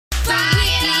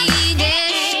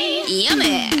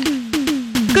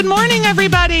Good morning,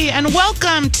 everybody, and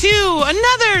welcome to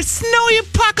another snowy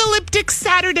apocalyptic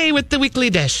Saturday with the Weekly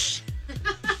Dish.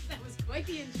 That was quite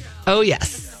the intro. Oh,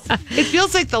 yes. It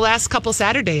feels like the last couple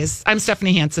Saturdays. I'm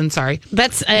Stephanie Hansen, sorry.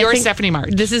 You're Stephanie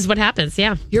March. This is what happens,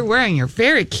 yeah. You're wearing your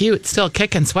very cute Still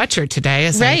Kickin' sweatshirt today,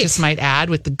 as I just might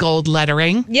add, with the gold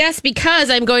lettering. Yes,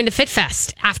 because I'm going to Fit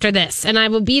Fest after this, and I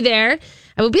will be there.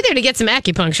 I will be there to get some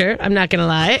acupuncture. I'm not going to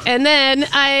lie. And then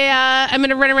I'm going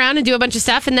to run around and do a bunch of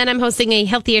stuff. And then I'm hosting a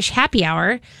healthy-ish happy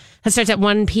hour that starts at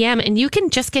 1 p.m. And you can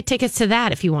just get tickets to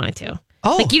that if you wanted to.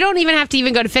 Oh. Like, you don't even have to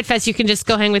even go to Fit Fest. You can just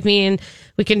go hang with me and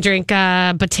we can drink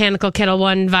Botanical Kettle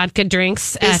One vodka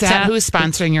drinks. Is that who's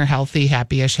sponsoring your healthy,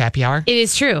 happy-ish happy hour? It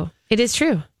is true. It is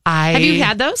true. Have you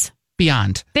had those?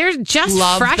 Beyond. They're just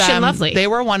fresh and lovely. They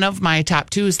were one of my top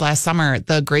twos last summer,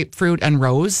 the grapefruit and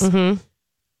rose. Mm-hmm.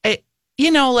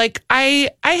 I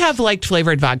have liked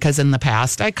flavored vodkas in the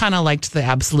past. I kind of liked the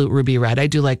Absolute Ruby Red. I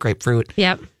do like grapefruit.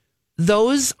 Yep.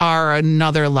 Those are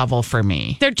another level for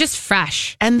me. They're just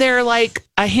fresh. And they're like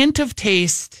a hint of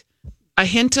taste, a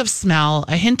hint of smell,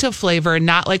 a hint of flavor,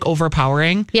 not like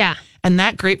overpowering. Yeah. And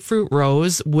that grapefruit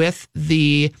rose with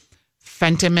the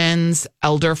Fentimans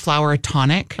elderflower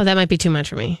tonic. Oh, that might be too much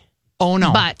for me. Oh,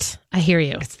 no. But I hear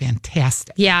you. It's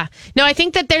fantastic. Yeah. No, I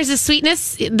think that there's a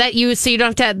sweetness that you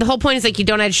don't have to, the whole point is like you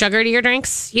don't add sugar to your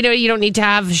drinks. You don't need to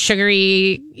have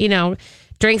sugary,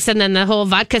 drinks. And then the whole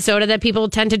vodka soda that people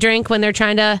tend to drink when they're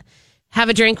trying to have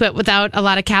a drink but without a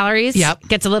lot of calories. Yep.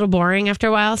 Gets a little boring after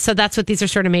a while. So that's what these are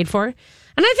sort of made for. And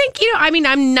I think,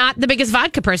 I'm not the biggest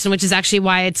vodka person, which is actually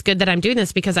why it's good that I'm doing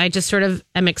this, because I just sort of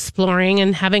am exploring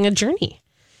and having a journey.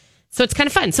 So it's kind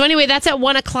of fun. So anyway, that's at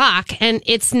 1:00, and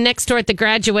it's next door at the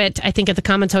Graduate, I think at the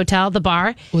Commons Hotel, the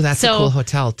bar. Oh, that's a cool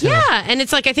hotel, too. Yeah, and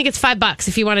it's I think it's $5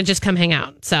 if you want to just come hang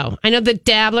out. So I know the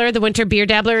Dabbler, the Winter Beer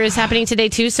Dabbler is happening today,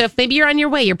 too. So if maybe you're on your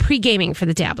way, you're pre-gaming for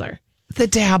the Dabbler. The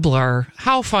Dabbler.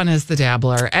 How fun is the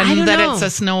Dabbler? And that it's a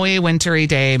snowy, wintry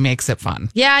day makes it fun.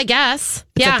 Yeah, I guess.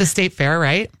 It's at the State Fair,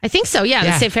 right? I think so, yeah,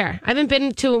 the State Fair. I haven't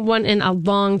been to one in a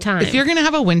long time. If you're going to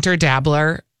have a winter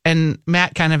Dabbler, and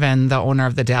Matt Kenovan, the owner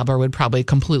of the Dabbler, would probably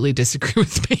completely disagree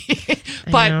with me.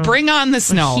 But bring on the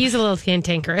snow. Well, he's a little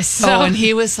cantankerous. So. Oh, and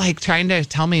he was trying to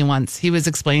tell me once, he was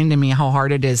explaining to me how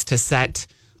hard it is to set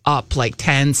up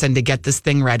tents and to get this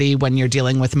thing ready when you're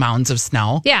dealing with mounds of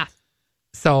snow. Yeah.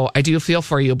 So I do feel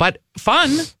for you, but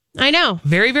fun. I know.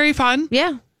 Very, very fun.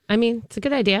 Yeah. It's a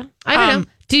good idea. I don't know.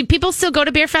 Do people still go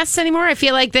to beer fests anymore? I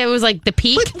feel like that was the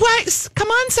peak. What? Come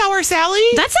on, Sour Sally.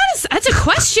 That's a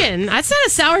question. That's not a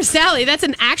Sour Sally. That's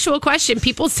an actual question.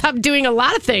 People stopped doing a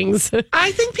lot of things.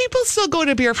 I think people still go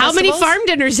to beer festivals. How many farm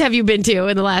dinners have you been to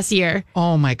in the last year?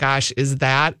 Oh my gosh, is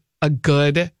that a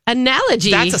good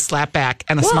analogy? That's a slapback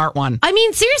and a smart one.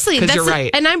 Seriously, because you're right.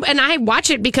 And I watch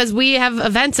it because we have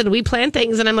events and we plan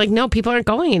things, and I'm like, no, people aren't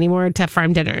going anymore to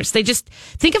farm dinners. They just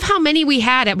think of how many we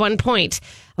had at one point.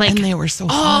 And they were so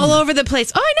all fun. over the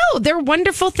place. Oh, I know. They're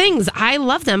wonderful things. I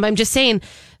love them. I'm just saying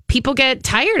people get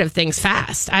tired of things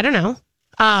fast. I don't know.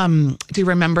 Do you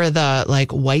remember the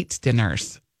white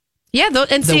dinners? Yeah,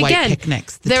 and see white again,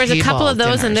 picnics. There was a couple of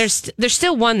those, dinners. and there's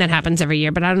still one that happens every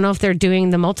year, but I don't know if they're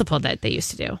doing the multiple that they used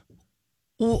to do.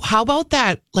 Well, how about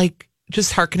that?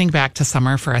 Just hearkening back to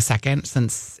summer for a second,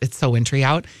 since it's so wintry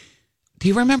out. Do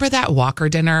you remember that Walker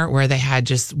dinner where they had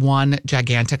just one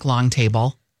gigantic long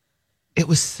table? It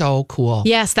was so cool.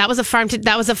 Yes, that was a farm.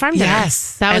 That was a farm dinner.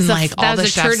 Yes, that was all the a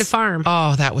chefs, tour de farm.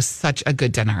 Oh, that was such a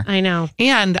good dinner. I know.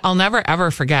 And I'll never ever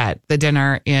forget the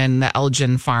dinner in the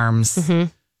Elgin Farms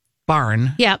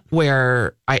barn. Yep.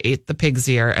 Where I ate the pig's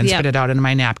ear and spit it out into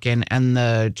my napkin, and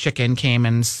the chicken came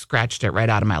and scratched it right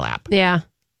out of my lap. Yeah,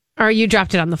 or you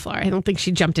dropped it on the floor. I don't think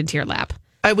she jumped into your lap.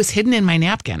 It was hidden in my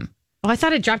napkin. Oh, I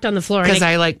thought it dropped on the floor because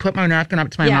I put my napkin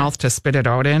up to my mouth to spit it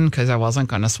out in because I wasn't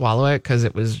going to swallow it because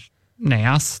it was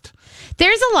nasty.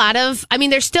 There's a lot of,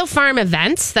 there's still farm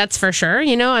events, that's for sure.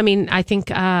 I think,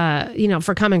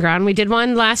 for Common Ground, we did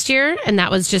one last year, and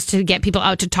that was just to get people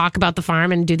out to talk about the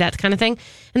farm and do that kind of thing.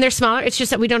 And they're smaller. It's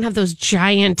just that we don't have those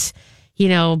giant,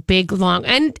 big, long,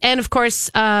 and of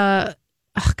course, what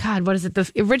is it?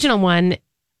 The original one,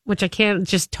 which I can't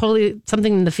just totally,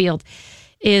 something in the field,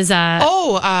 is,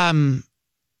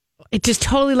 it just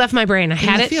totally left my brain. I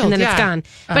had it, and then it's gone.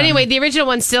 But anyway, the original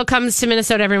one still comes to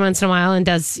Minnesota every once in a while and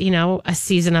does, a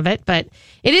season of it. But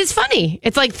it is funny.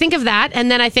 It's think of that. And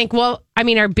then I think,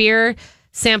 our beer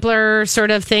sampler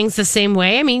sort of things the same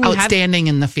way. Outstanding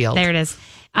in the field. There it is.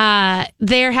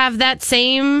 They have that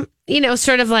same,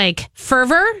 sort of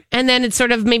fervor. And then it's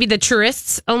sort of maybe the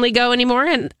tourists only go anymore.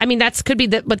 And that could be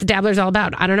what the Dabbler's all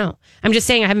about. I don't know. I'm just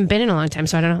saying I haven't been in a long time,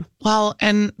 so I don't know. Well,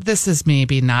 and this is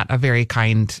maybe not a very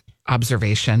kind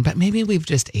observation, but maybe we've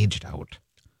just aged out.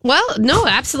 Well, no,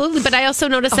 absolutely. But I also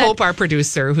noticed I that. hope our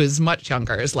producer, who's much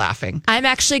younger, is laughing. I'm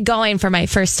actually going for my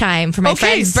first time for my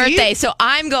friend's birthday, so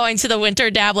I'm going to the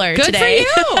Winter Dabbler today.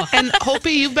 Good for you. And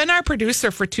Hopi, you've been our producer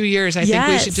for 2 years. I think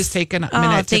we should just take a minute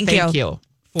to thank you.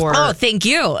 Thank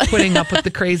you. Putting up with the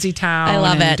crazy town. I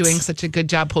love it. Doing such a good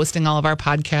job posting all of our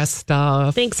podcast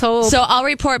stuff. Thanks, Hope. So I'll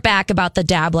report back about the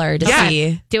Dabbler to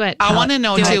see. Do it. I want to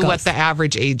know, too, what the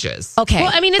average age is. Okay.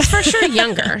 Well, I mean, it's for sure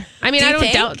younger. I mean, I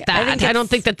don't doubt that. I don't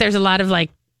think that there's a lot of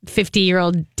like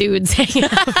 50-year-old dudes hanging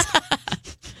out.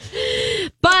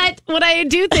 But what I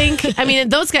do think, I mean,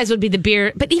 those guys would be the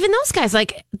beer, but even those guys,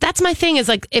 like, that's my thing is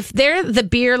like, if they're the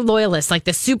beer loyalists, like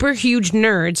the super huge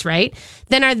nerds, right?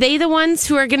 Then are they the ones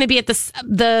who are going to be at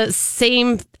the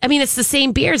same, I mean, it's the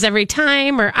same beers every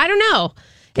time, or I don't know.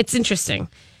 It's interesting.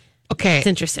 Okay. It's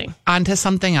interesting. On to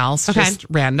something else, just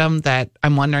random, that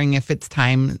I'm wondering if it's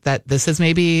time that this is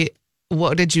maybe,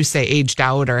 what did you say, aged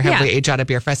out, or have we aged out of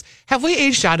Beer Fest? Have we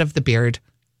aged out of the beard?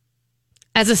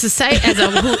 As a society,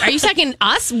 are you talking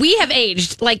us? We have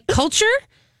aged, like culture,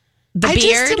 the beard. I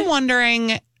just am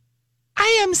wondering,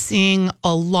 I am seeing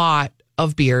a lot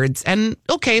of beards, and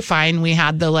okay, fine. We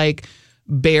had the like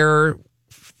bear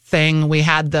thing. We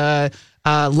had the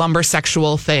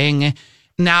lumbersexual thing.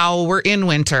 Now we're in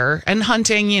winter and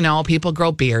hunting, people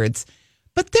grow beards.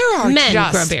 But there are men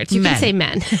just grow beards. You can say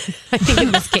men, I think,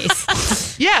 in this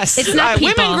case. Yes. It's not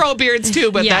women grow beards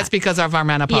too, but that's because of our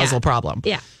menopausal problem.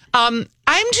 Yeah.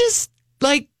 I'm just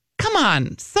like, come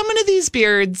on. Some of these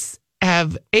beards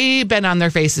have A, been on their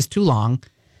faces too long.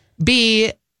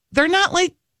 B, they're not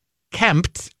like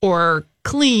kempt or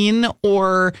clean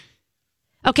or.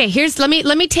 Okay, let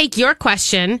me take your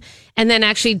question and then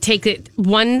actually take it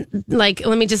one, like,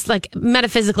 let me just like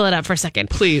metaphysical it up for a second.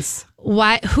 Please.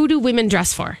 Who do women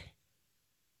dress for?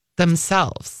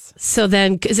 Themselves. So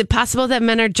then, is it possible that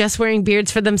men are just wearing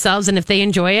beards for themselves, and if they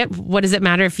enjoy it, what does it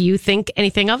matter if you think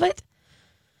anything of it?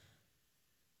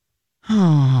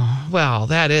 Oh, well,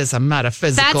 that is a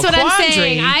metaphysical That's what quandary. I'm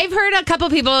saying. I've heard a couple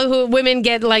people who women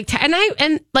get like,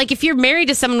 and like if you're married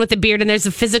to someone with a beard and there's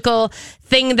a physical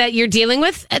thing that you're dealing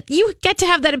with, you get to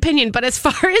have that opinion. But as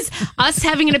far as us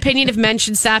having an opinion if men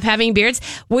should stop having beards,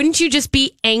 wouldn't you just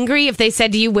be angry if they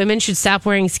said to you, women should stop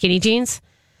wearing skinny jeans?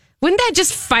 Wouldn't that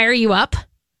just fire you up?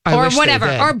 Or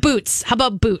whatever. Or boots. How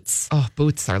about boots? Oh,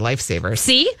 boots are lifesavers.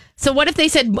 See? So what if they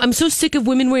said, I'm so sick of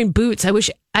women wearing boots.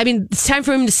 It's time for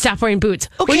women to stop wearing boots.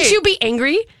 Okay. Wouldn't you be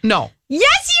angry? No.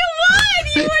 Yes, you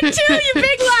would. You would too, you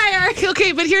big liar.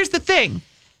 Okay, but here's the thing.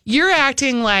 You're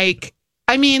acting like,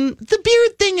 the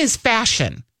beard thing is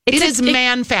fashion. It is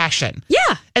man fashion.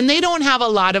 Yeah. And they don't have a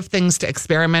lot of things to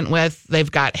experiment with. They've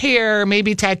got hair,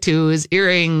 maybe tattoos,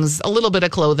 earrings, a little bit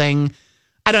of clothing.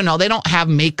 I don't know. They don't have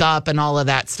makeup and all of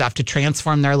that stuff to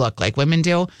transform their look like women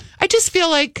do. I just feel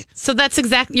like... So that's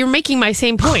exactly... You're making my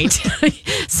same point.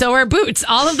 So are boots.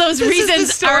 All of those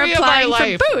reasons are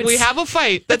applying for boots. We have a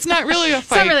fight. That's not really a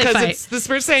fight. Because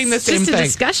we're saying the same thing. It's just a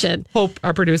discussion. Hope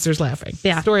our producer's laughing.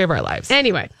 Yeah. Story of our lives.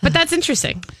 Anyway, but that's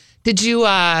interesting. Did you,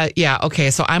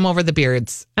 okay, so I'm over the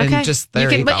beards. Okay. And just,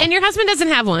 there you go. And your husband doesn't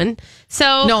have one,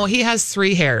 so... No, he has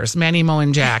 3 hairs, Manny, Mo,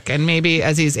 and Jack. And maybe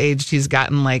as he's aged, he's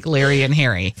gotten like Larry and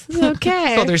Harry.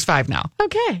 Okay. So there's 5 now.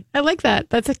 Okay, I like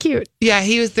that. That's cute. Yeah,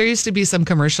 there used to be some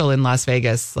commercial in Las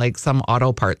Vegas, like some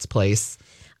auto parts place.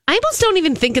 I almost don't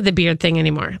even think of the beard thing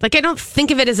anymore. Like, I don't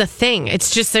think of it as a thing. It's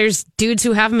just there's dudes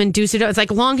who have them and dudes who don't. It's like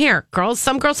long hair.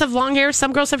 Some girls have long hair,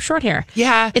 some girls have short hair.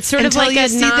 Yeah. It's sort of like you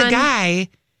see the guy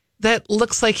that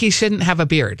looks like he shouldn't have a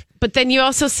beard. But then you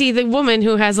also see the woman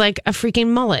who has like a freaking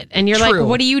mullet. And you're like,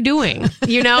 what are you doing?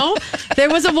 There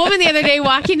was a woman the other day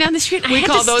walking down the street. And we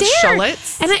call those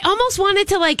shullets. And I almost wanted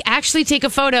to like actually take a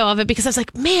photo of it because I was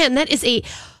like, man, that is a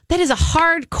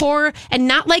hardcore and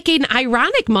not like an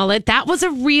ironic mullet. That was a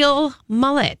real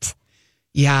mullet.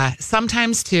 Yeah.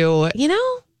 Sometimes too,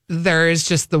 there's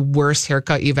just the worst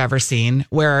haircut you've ever seen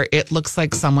where it looks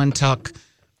like someone took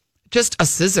just a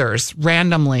scissors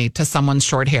randomly to someone's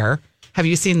short hair. Have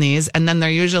you seen these? And then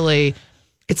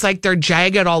it's like they're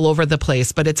jagged all over the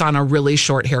place, but it's on a really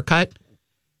short haircut.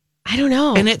 I don't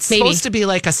know. And it's supposed to be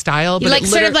like a style, but like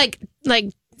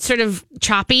sort of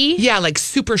choppy. Yeah, like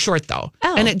super short though.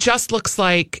 Oh. And it just looks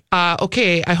like,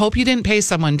 okay, I hope you didn't pay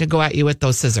someone to go at you with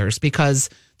those scissors because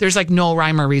there's like no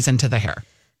rhyme or reason to the hair.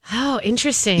 Oh,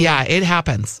 interesting. Yeah, it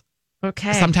happens.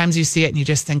 Okay. Sometimes you see it and you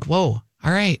just think, whoa,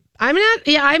 all right.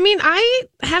 I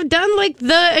have done like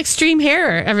the extreme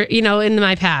hair, in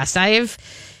my past.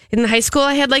 in high school,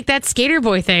 I had like that skater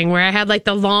boy thing where I had like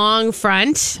the long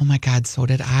front. Oh my God, so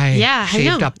did I. Yeah, Shaved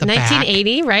I know. up the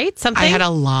 1980, back. right? Something. I had a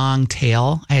long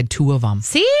tail. I had 2 of them.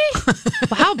 See?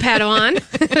 Wow, Padawan.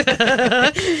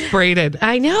 Braided.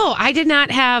 I know. I did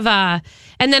not have,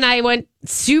 and then I went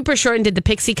super short and did the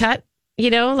pixie cut.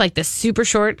 Like the super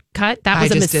short cut. That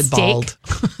was a mistake. I just did bald.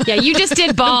 Yeah, you just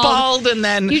did bald. Bald, and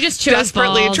then you just chose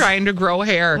desperately bald. Trying to grow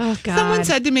hair. Oh, God. Someone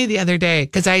said to me the other day,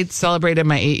 because I celebrated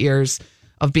my 8 years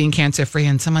of being cancer free,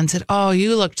 and someone said, "Oh,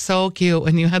 you looked so cute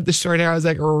when you had the short hair." I was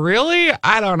like, "Really?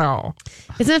 I don't know."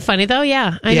 Isn't it funny though?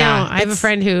 Yeah, I know. I have a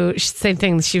friend who same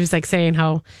thing. She was like saying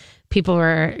how people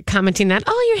were commenting that,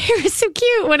 "Oh, your hair is so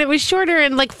cute," when it was shorter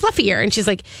and like fluffier. And she's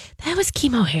like, "That was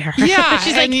chemo hair." Yeah.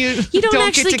 She's like, you don't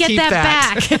actually get that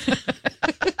back.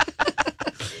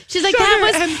 She's like,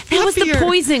 that was the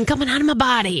poison coming out of my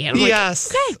body. And I'm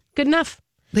yes. Like, okay, good enough.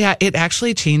 Yeah, it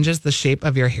actually changes the shape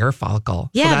of your hair follicle.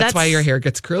 Yeah, so that's why your hair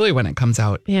gets curly when it comes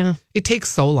out. Yeah. It takes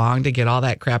so long to get all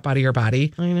that crap out of your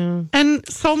body. I know. And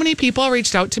so many people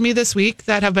reached out to me this week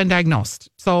that have been diagnosed.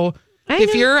 So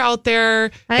if you're out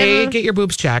there, A, get your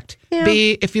boobs checked. Yeah.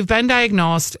 B, if you've been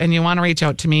diagnosed and you want to reach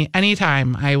out to me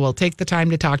anytime, I will take the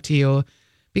time to talk to you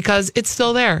because it's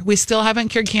still there. We still haven't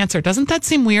cured cancer. Doesn't that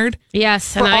seem weird?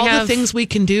 Yes. For all the things we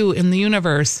can do in the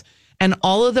universe and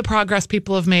all of the progress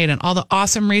people have made and all the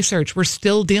awesome research, we're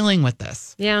still dealing with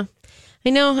this. Yeah. I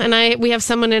know. And we have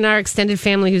someone in our extended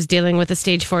family who's dealing with a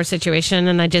stage 4 situation.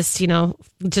 And I just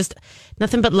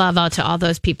nothing but love out to all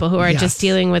those people who are just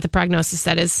dealing with a prognosis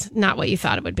that is not what you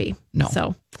thought it would be. No.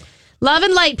 So love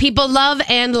and light, people. Love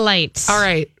and light. All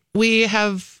right. We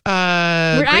have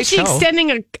we're actually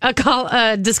extending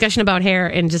a discussion about hair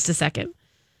in just a second.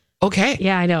 Okay.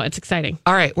 Yeah, I know. It's exciting.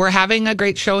 All right. We're having a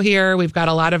great show here. We've got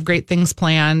a lot of great things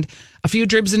planned. A few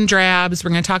dribs and drabs. We're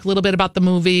going to talk a little bit about the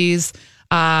movies.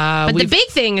 But the big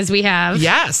thing is we have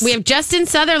Justin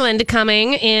Sutherland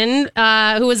coming in,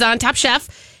 who was on Top Chef,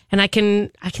 and I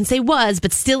can say was,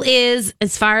 but still is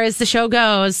as far as the show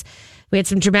goes. We had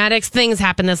some dramatic things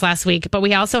happen this last week, but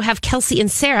we also have Kelsey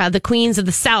and Sarah, the queens of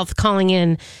the South, calling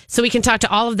in, so we can talk to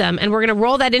all of them, and we're going to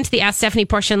roll that into the Ask Stephanie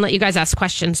portion, let you guys ask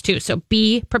questions too. So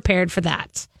be prepared for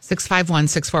that.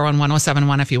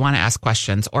 651-641-1071 if you want to ask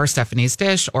questions, or Stephanie's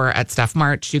Dish, or at Steph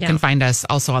March. You can find us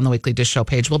also on the Weekly Dish Show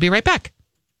page. We'll be right back.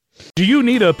 Do you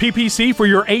need a PPC for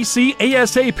your AC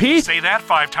ASAP? Say that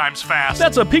 5 times fast.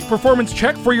 That's a peak performance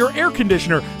check for your air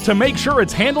conditioner to make sure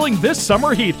it's handling this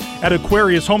summer heat. At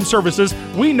Aquarius Home Services,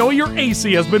 we know your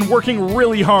AC has been working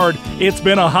really hard. It's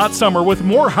been a hot summer with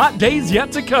more hot days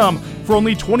yet to come. For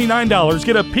only $29,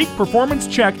 get a peak performance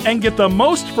check and get the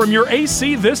most from your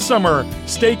AC this summer.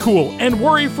 Stay cool and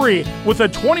worry-free with a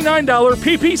 $29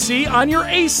 PPC on your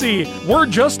AC. We're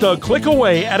just a click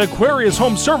away at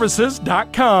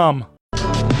AquariusHomeservices.com.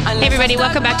 Hey everybody,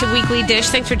 welcome back to Weekly Dish.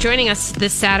 Thanks for joining us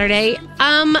this Saturday.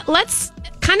 Let's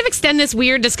kind of extend this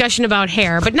weird discussion about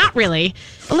hair, but not really.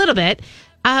 A little bit.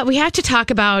 We have to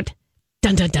talk about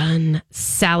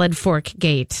salad fork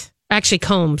gate.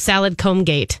 Actually, salad comb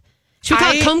gate. Should we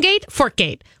call it comb gate? Fork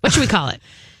gate. What should we call it?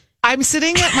 I'm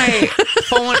sitting at my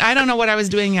phone. I don't know what I was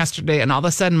doing yesterday, and all of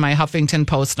a sudden my Huffington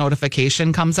Post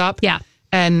notification comes up. Yeah.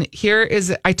 And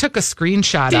I took a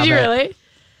screenshot of it. Did you really?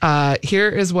 Here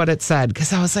is what it said,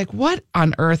 because I was like, what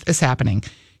on earth is happening?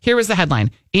 Here was the headline.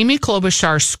 Amy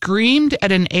Klobuchar screamed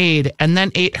at an aide and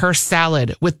then ate her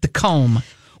salad with the comb.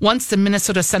 Once the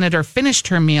Minnesota senator finished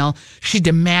her meal, she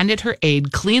demanded her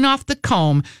aide clean off the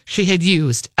comb she had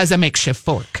used as a makeshift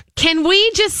fork. Can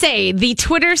we just say the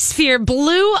Twitter sphere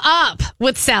blew up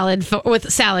with salad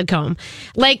comb?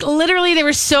 Like literally, there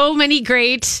were so many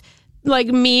great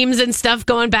memes and stuff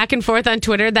going back and forth on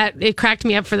Twitter that it cracked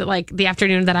me up for the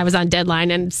afternoon that I was on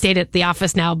deadline and stayed at the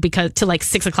office now because to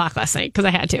 6 o'clock last night because I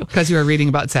had to. Because you were reading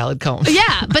about salad comb.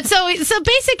 Yeah, but so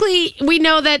basically we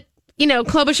know that.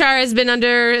 Klobuchar has been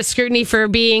under scrutiny for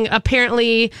being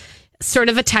apparently sort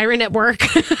of a tyrant at work,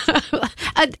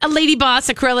 a lady boss,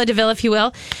 a Cruella de Vil, if you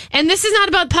will. And this is not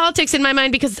about politics in my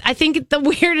mind, because I think the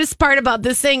weirdest part about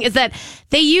this thing is that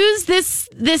they use this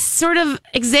sort of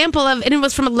example of, and it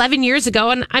was from 11 years ago.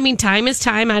 And I mean, time is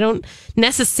time. I don't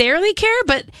necessarily care,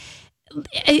 but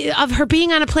of her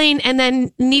being on a plane and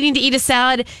then needing to eat a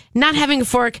salad, not having a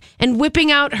fork, and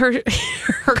whipping out her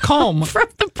comb from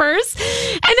the purse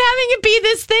and having it be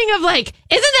this thing of isn't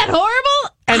that horrible?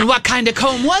 And what kind of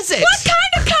comb was it? What kind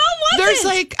of comb was There's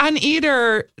it? on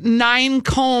Eater 9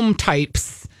 comb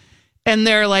types. And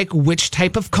they're like, which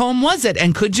type of comb was it?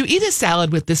 And could you eat a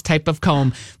salad with this type of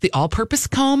comb? The all-purpose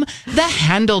comb, the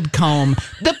handled comb,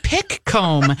 the pick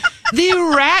comb,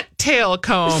 the rat tail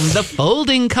comb, the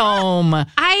folding comb.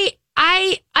 I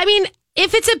mean,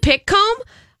 if it's a pick comb,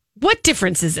 what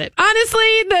difference is it,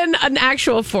 honestly, than an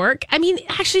actual fork? I mean,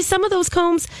 actually, some of those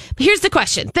combs, here's the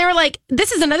question. They were like,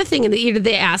 this is another thing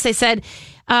they asked. They said,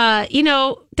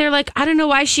 they're like, I don't know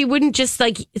why she wouldn't just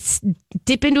like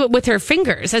dip into it with her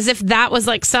fingers, as if that was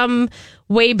like some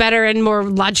way better and more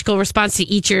logical response to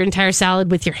eat your entire salad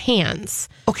with your hands.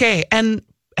 Okay. And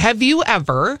have you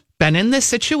ever been in this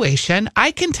situation?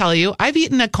 I can tell you, I've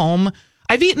eaten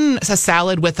a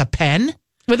salad with a pen.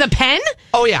 With a pen?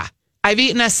 Oh, yeah. I've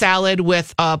eaten a salad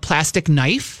with a plastic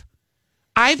knife.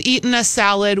 I've eaten a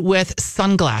salad with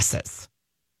sunglasses.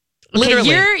 Okay,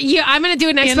 literally. I'm going to do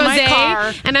an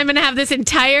expose, and I'm going to have this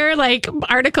entire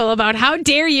article about how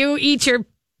dare you eat your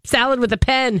salad with a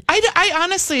pen. I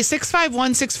honestly,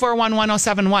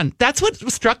 651-641-1071. That's what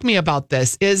struck me about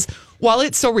this is while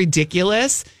it's so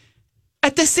ridiculous,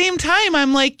 at the same time,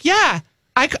 I'm like, yeah,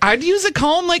 I'd use a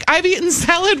comb. Like I've eaten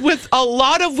salad with a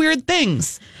lot of weird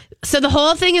things. So the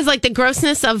whole thing is like the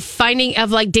grossness of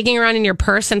digging around in your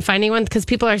purse and finding one, because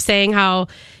people are saying how,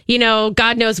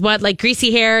 God knows what, like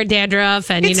greasy hair, dandruff,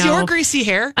 and it's your greasy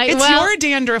hair. It's your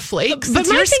dandruff flakes. But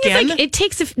my your thing skin.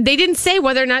 is they didn't say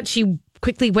whether or not she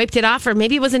quickly wiped it off, or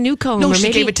maybe it was a new comb. No, or she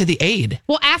maybe gave it to the aide.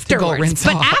 Well, afterwards,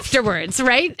 but off. afterwards,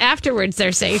 right? Afterwards,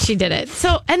 they're saying she did it.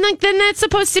 So, and then that's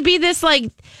supposed to be this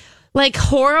like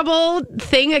horrible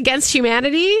thing against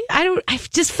humanity. I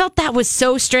just felt that was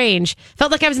so strange.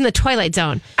 Felt like I was in the Twilight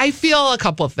Zone. I feel a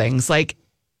couple of things. Like,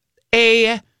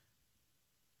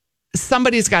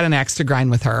 somebody's got an axe to grind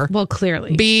with her. Well,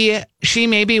 clearly. B, she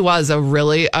maybe was a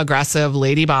really aggressive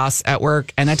lady boss at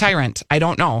work and a tyrant. I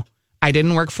don't know. I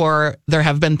didn't work for her. There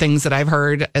have been things that I've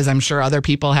heard, as I'm sure other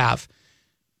people have.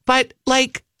 But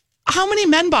how many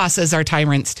men bosses are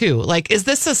tyrants too? Is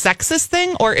this a sexist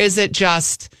thing, or is it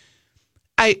just...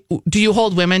 do you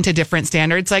hold women to different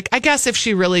standards? I guess if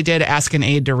she really did ask an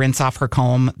aide to rinse off her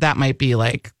comb, that might be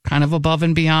kind of above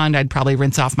and beyond. I'd probably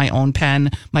rinse off my own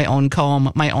pen, my own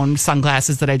comb, my own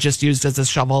sunglasses that I just used as a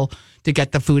shovel to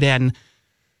get the food in.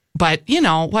 But,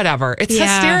 whatever. It's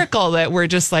hysterical that we're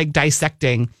just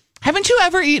dissecting. Haven't you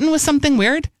ever eaten with something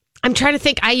weird? I'm trying to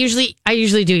think. I usually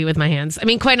do eat with my hands. I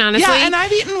mean, quite honestly. Yeah, and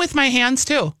I've eaten with my hands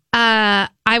too. I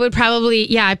would probably,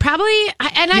 pick? I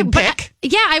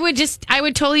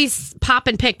would totally pop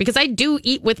and pick, because I do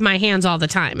eat with my hands all the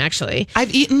time, actually.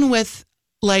 I've eaten with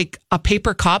a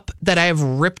paper cup that I have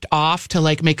ripped off to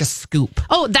make a scoop.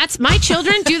 Oh, my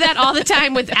children do that all the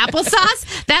time with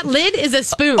applesauce. That lid is a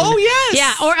spoon. Oh, yes.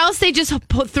 Yeah, or else they just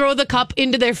throw the cup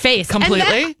into their face.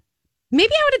 Completely.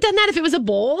 Maybe I would have done that if it was a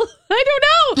bowl. I don't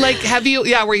know. Have you,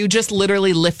 where you just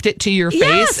literally lift it to your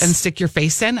face and stick your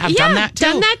face in? I've done that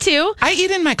too. I eat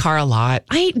in my car a lot.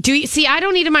 I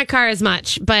don't eat in my car as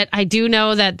much, but I do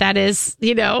know that is,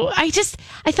 I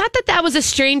thought that was a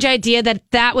strange idea,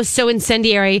 that was so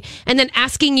incendiary. And then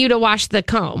asking you to wash the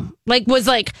comb, was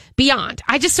beyond.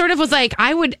 I just sort of was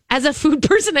I would, as a food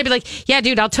person, I'd be like, yeah,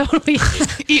 dude, I'll totally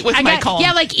eat with my comb.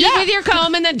 Yeah, eat with your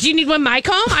comb. And then, do you need one, my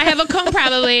comb? I have a comb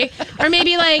probably. Or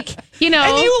maybe And you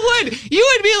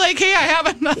would be like, hey, I have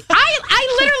enough.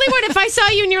 I literally would. If I saw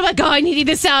you and you're like, oh, I need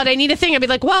a salad, I need a thing, I'd be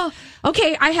like, well,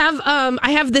 okay, I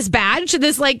have this badge,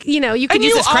 this you could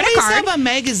use this credit card. You always have a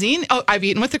magazine. Oh, I've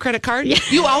eaten with the credit card. Yeah.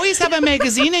 You always have a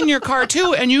magazine in your car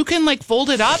too, and you can fold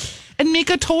it up and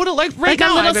make a total right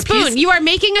now. A little spoon. You are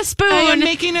making a spoon. I am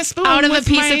making a spoon out of with a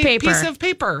piece of paper. Piece of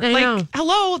paper. I know.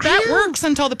 Hello, that works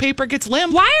until the paper gets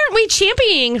limp. Why aren't we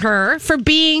championing her for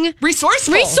being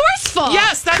resourceful?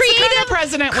 Yes, that's the kind of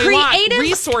president we want.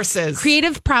 Resources.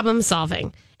 Creative problem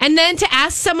solving. And then to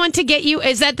ask someone to get you,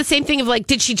 is that the same thing of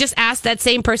did she just ask that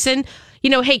same person,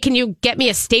 hey, can you get me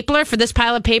a stapler for this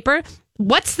pile of paper?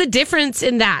 What's the difference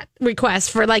in that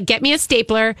request for get me a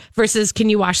stapler versus can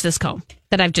you wash this comb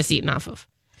that I've just eaten off of?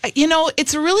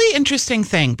 It's a really interesting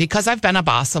thing, because I've been a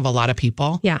boss of a lot of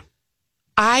people. Yeah.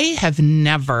 I have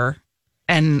never,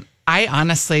 and I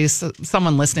honestly,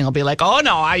 someone listening will be like, oh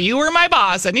no, you were my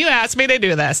boss and you asked me to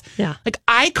do this. Yeah.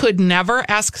 I could never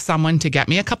ask someone to get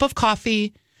me a cup of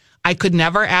coffee. I could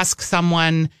never ask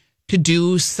someone to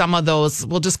do some of those,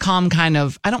 we'll just call them kind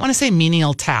of, I don't want to say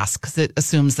menial tasks, because it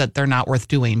assumes that they're not worth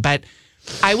doing. But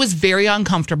I was very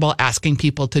uncomfortable asking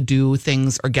people to do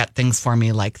things or get things for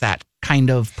me like that kind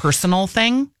of personal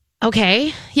thing.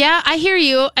 Okay. Yeah, I hear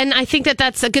you. And I think that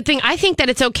that's a good thing. I think that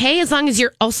it's okay as long as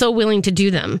you're also willing to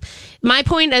do them. My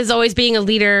point as always being a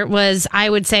leader was I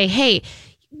would say, hey,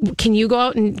 can you go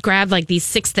out and grab these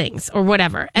 6 things or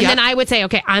whatever? And then I would say,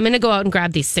 okay, I'm going to go out and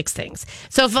grab these 6 things.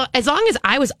 So as long as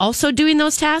I was also doing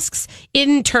those tasks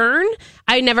in turn,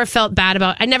 I never felt bad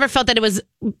about. I never felt that it was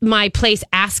my place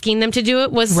asking them to do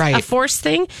it was a forced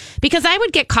thing, because I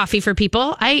would get coffee for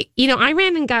people. I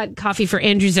ran and got coffee for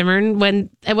Andrew Zimmern when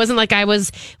it wasn't like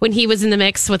when he was in the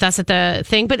mix with us at the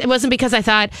thing, but it wasn't because I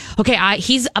thought, okay,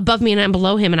 he's above me and I'm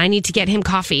below him and I need to get him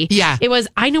coffee. Yeah. It was,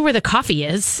 I know where the coffee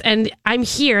is and I'm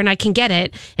here and I can get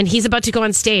it and he's about to go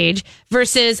on stage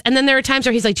and then there are times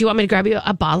where he's like, do you want me to grab you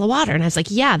a bottle of water? And I was like,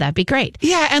 yeah, that'd be great.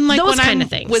 Yeah. And like those when kind I'm of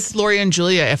things with Lori and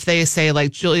Julia, if they say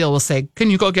like, Julia will say, can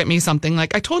you go get me something?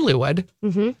 Like I totally would.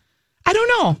 Mm-hmm. I don't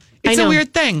know. It's a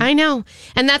weird thing. I know.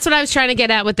 And that's what I was trying to get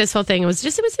at with this whole thing. It was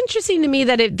interesting to me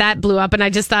that blew up. And I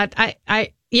just thought,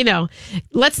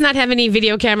 let's not have any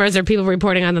video cameras or people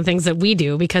reporting on the things that we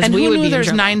do, because and we would be there's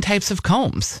in 9 types of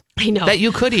combs. I know. That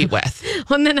you could eat with.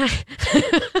 Well, and then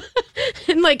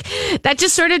and like that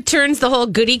just sort of turns the whole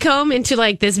goodie comb into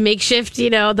like this makeshift,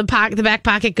 the back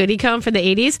pocket goodie comb for the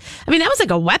 80s. I mean, that was like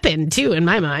a weapon too in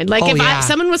my mind. Like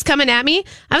someone was coming at me,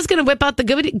 I was going to whip out the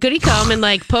goodie comb and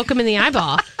like poke him in the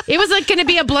eyeball. It was like going to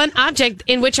be a blunt object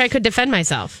in which I could defend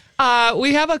myself.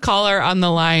 We have a caller on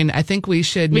the line. I think we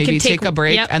should maybe take a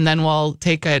break and then we'll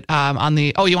take it on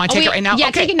the. Oh, you want to take it right now? Yeah,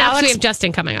 okay, take it now. Alex, we have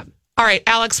Justin coming up. All right,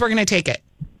 Alex, we're going to take it.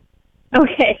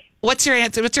 Okay. What's your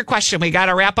answer? What's your question? We got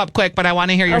to wrap up quick, but I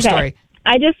want to hear your story.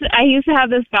 I used to have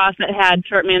this boss that had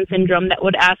short man syndrome that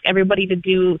would ask everybody to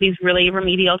do these really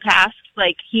remedial tasks.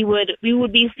 Like we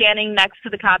would be standing next to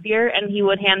the copier and he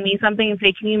would hand me something and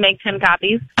say, "Can you make 10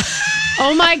 copies?"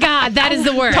 Oh my God, that is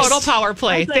the worst. Total power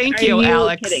play. Like, Thank you,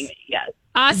 Alex. Kidding me? Yes.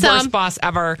 Awesome. Worst boss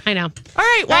ever. I know. All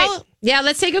right. Well, right. Yeah,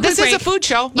 let's take a quick break. This is a food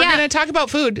show. We're going to talk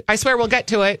about food. I swear we'll get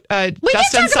to it. We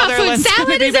Justin can talk about food.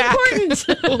 Salad is important.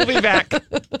 We'll be back.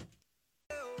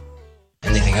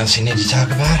 Anything else you need to talk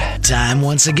about? Time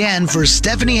once again for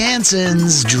Stephanie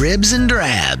Hansen's Dribs and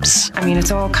Drabs. I mean, it's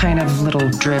all kind of little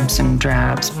dribs and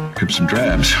drabs. Dribs and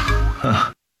drabs.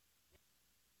 Huh.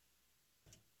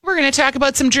 We're going to talk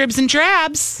about some dribs and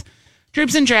drabs.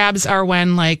 Dribs and drabs are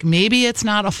when, like, maybe it's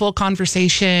not a full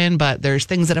conversation, but there's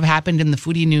things that have happened in the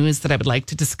foodie news that I would like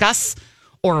to discuss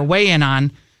or weigh in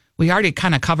on. We already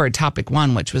kind of covered topic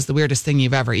 1, which was the weirdest thing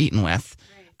you've ever eaten with.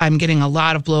 I'm getting a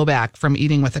lot of blowback from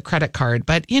eating with a credit card,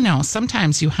 but,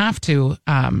 sometimes you have to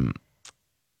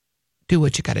do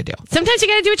what you got to do. Sometimes you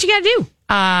got to do what you got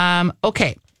to do.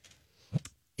 Okay.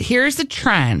 Here's a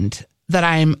trend that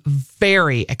I'm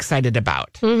very excited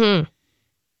about. Mm-hmm.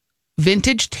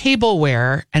 Vintage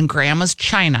tableware and grandma's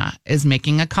china is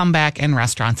making a comeback in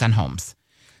restaurants and homes.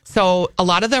 So a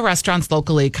lot of the restaurants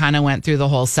locally kind of went through the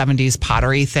whole 70s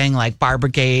pottery thing, like Bar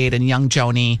Brigade and Young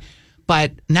Joni.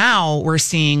 But now we're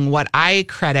seeing what I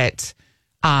credit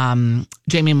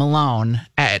Jamie Malone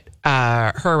at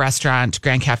her restaurant,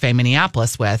 Grand Cafe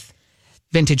Minneapolis, with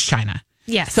vintage china.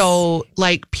 Yes. So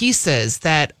like pieces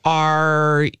that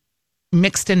are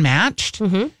mixed and matched.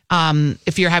 Mm-hmm.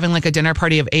 If you're having like a dinner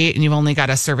party of 8 and you've only got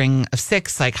a serving of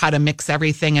 6, like how to mix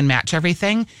everything and match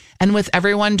everything. And with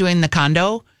everyone doing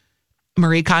the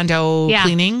Marie Kondo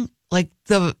cleaning, like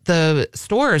the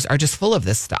stores are just full of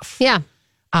this stuff. Yeah.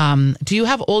 Do you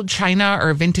have old china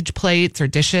or vintage plates or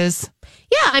dishes?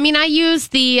 Yeah, I mean, I use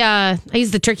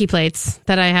the turkey plates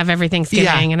that I have every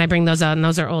Thanksgiving, and I bring those out, and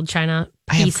those are old china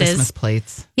pieces. I have Christmas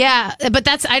plates. Yeah,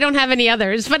 but I don't have any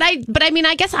others. But I mean,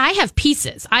 I guess I have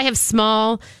pieces. I have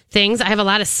small things. I have a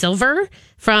lot of silver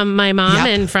from my mom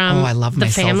and from I love the my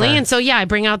family. silver. And so, yeah, I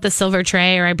bring out the silver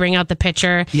tray or I bring out the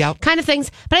pitcher, kind of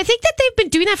things. But I think that they've been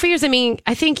doing that for years. I mean,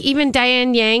 I think even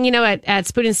Diane Yang, at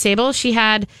Spoon and Stable, she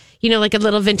had, like a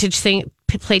little vintage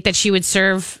plate that she would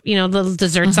serve, little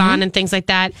desserts on and things like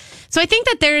that. So I think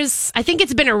that I think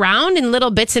it's been around in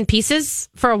little bits and pieces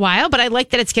for a while, but I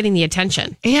like that it's getting the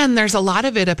attention. And there's a lot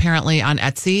of it apparently on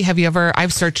Etsy.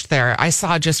 I've searched there. I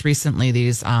saw just recently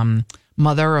these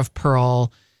mother of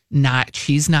pearl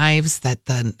cheese knives that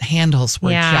the handles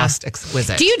were just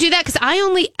exquisite. Do you do that? Because I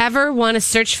only ever want to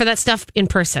search for that stuff in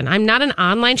person. I'm not an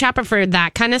online shopper for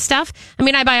that kind of stuff. I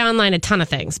mean, I buy online a ton of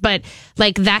things, but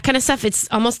like that kind of stuff, it's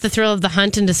almost the thrill of the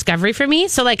hunt and discovery for me.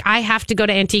 So like I have to go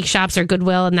to antique shops or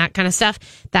Goodwill and that kind of stuff.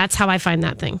 That's how I find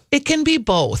that thing. It can be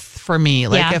both for me.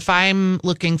 Like if I'm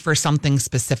looking for something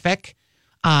specific,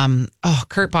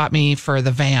 Kurt bought me for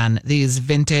the van these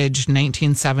vintage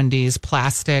 1970s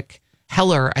plastic.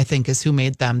 Heller, I think, is who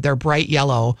made them. They're bright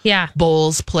yellow. Yeah.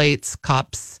 Bowls, plates,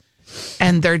 cups.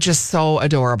 And they're just so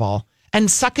adorable.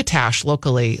 And Succotash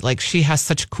locally, like she has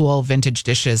such cool vintage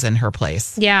dishes in her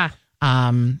place. Yeah.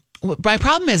 My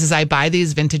problem is I buy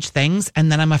these vintage things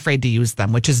and then I'm afraid to use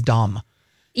them, which is dumb.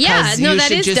 Yeah, no,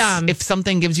 that is dumb. If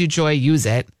something gives you joy, use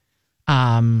it.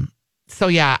 So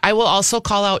yeah, I will also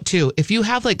call out too, if you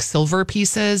have like silver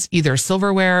pieces, either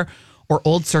silverware or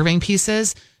old serving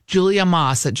pieces, Julia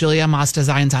Moss at Julia Moss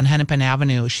Designs on Hennepin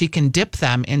Avenue, she can dip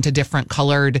them into different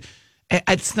colored,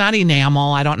 it's not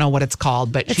enamel, I don't know what it's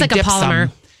called, but it's she like dips a polymer.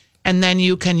 them. And then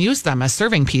you can use them as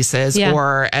serving pieces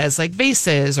or as like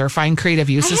vases or find creative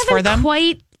uses for them.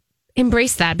 Quite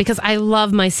embrace that because I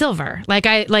love my silver. Like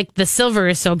the silver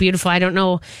is so beautiful. I don't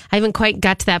know. I haven't quite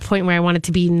got to that point where I want it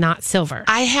to be not silver.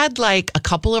 I had like a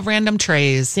couple of random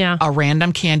trays, a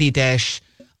random candy dish,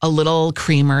 a little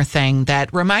creamer thing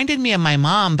that reminded me of my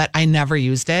mom, but I never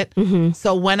used it. Mm-hmm.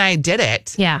 So when I did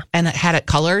it and had it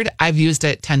colored, I've used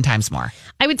it 10 times more.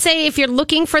 I would say if you're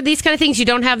looking for these kind of things, you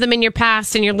don't have them in your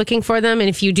past and you're looking for them. And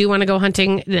if you do want to go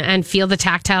hunting and feel the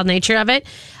tactile nature of it,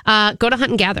 go to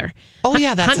Hunt and Gather. Oh,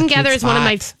 yeah, that's Hunt and Gather is one of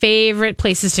my favorite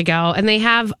places to go. And they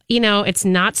have, it's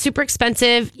not super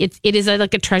expensive. It is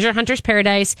like a treasure hunter's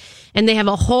paradise. And they have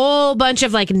a whole bunch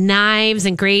of like knives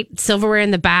and great silverware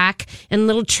in the back and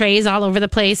little trays all over the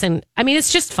place. And I mean,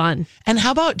 it's just fun. And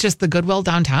how about just the Goodwill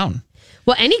downtown?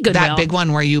 Well, any Goodwill. That big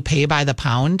one where you pay by the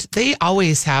pound, they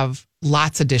always have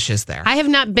lots of dishes there. I have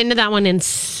not been to that one in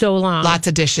so long. Lots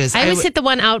of dishes. I always hit the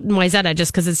one out in Wayzata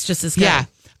just because it's just as good. Yeah.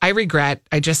 I regret,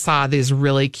 I just saw these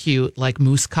really cute like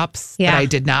moose cups that I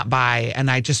did not buy, and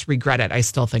I just regret it. I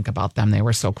still think about them. They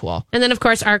were so cool. And then, of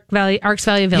course, Arks Valley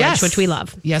Village, which we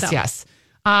love. Yes.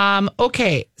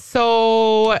 Okay,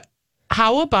 so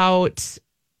how about,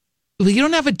 well, you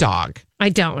don't have a dog. I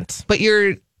don't. But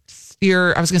I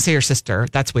was going to say your sister.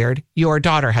 That's weird. Your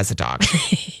daughter has a dog.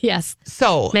 Yes.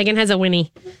 So Megan has a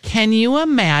Winnie. Can you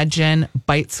imagine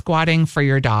bite squatting for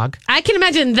your dog? I can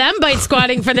imagine them bite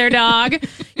squatting for their dog.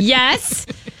 Yes.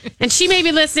 And she may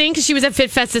be listening because she was at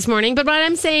Fit Fest this morning. But what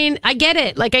I'm saying, I get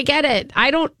it. Like, I get it.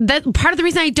 Part of the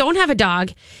reason I don't have a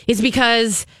dog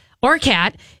or a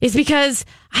cat is because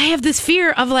I have this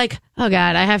fear of like, oh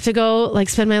God, I have to go like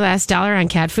spend my last dollar on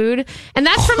cat food. And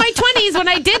that's from my 20s when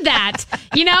I did that,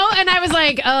 and I was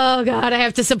like, oh God, I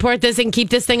have to support this and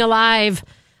keep this thing alive.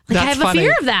 Like, I have a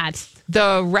fear of that.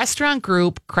 The restaurant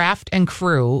group Craft and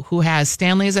Crew, who has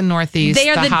Stanley's in Northeast, they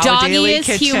are the doggiest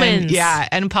humans. Yeah,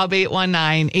 and Pub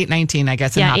 819, I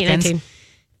guess, in Hopkins. 819.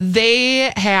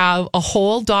 They have a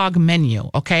whole dog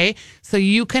menu, okay? So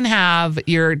you can have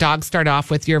your dog start off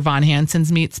with your Von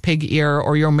Hansen's meats pig ear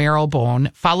or your marrow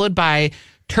bone, followed by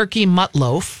turkey mutt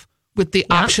loaf with the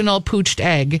optional poached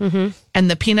egg and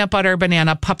the peanut butter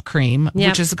banana pup cream,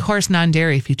 which is, of course,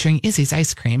 non-dairy, featuring Izzy's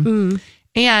ice cream.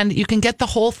 And you can get the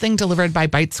whole thing delivered by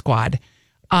Bite Squad.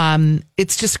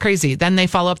 It's just crazy. Then they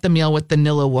follow up the meal with the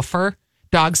Nilla Woofer.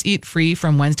 Dogs eat free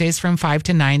from Wednesdays from 5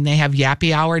 to 9. They have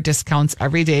Yappy Hour discounts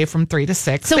every day from 3 to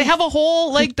 6. So they have a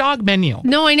whole dog menu.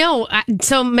 No, I know.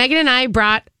 So Megan and I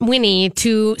brought Winnie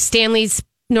to Stanley's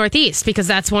Northeast because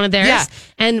that's one of theirs. Yeah.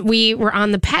 And we were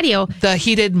on the patio. The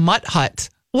heated mutt hut.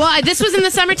 Well, this was in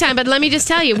the summertime, but let me just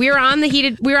tell you, we were on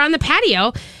the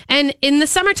patio, and in the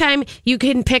summertime, you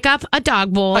can pick up a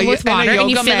dog bowl with water, and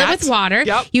you fill it with water.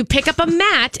 Yep. You pick up a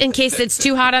mat in case it's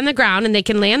too hot on the ground, and they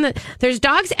can lay on the. There's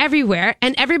dogs everywhere,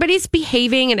 and everybody's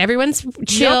behaving, and everyone's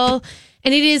chill,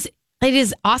 and it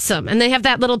is awesome. And they have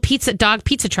that little dog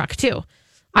pizza truck too.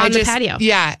 On the patio.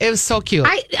 Yeah, it was so cute.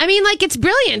 I mean, it's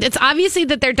brilliant. It's obviously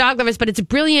that they're dog lovers, but it's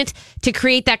brilliant to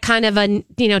create that kind of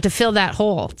to fill that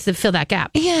hole, to fill that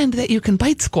gap. And that you can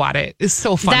bite squat it is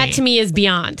so funny. That to me is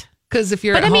beyond. Because if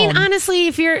you're at home, honestly,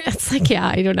 it's like,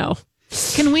 I don't know.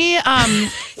 Can we, are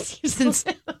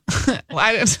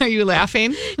you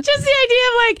laughing? Just the idea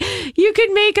of you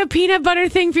could make a peanut butter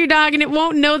thing for your dog and it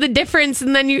won't know the difference.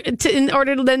 And then in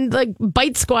order to then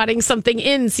bite squatting something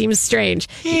in seems strange.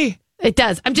 Hey. It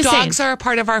does. I'm just saying. Dogs are a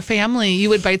part of our family. You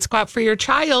would bite squat for your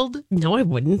child. No, I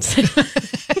wouldn't.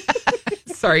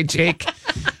 Sorry, Jake.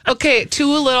 Okay,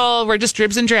 we're just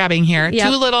dribs and drabbing here.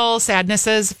 Yep. 2 little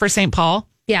sadnesses for St. Paul.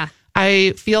 Yeah.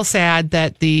 I feel sad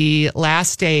that the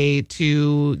last day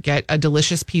to get a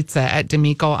delicious pizza at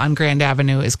D'Amico on Grand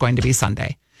Avenue is going to be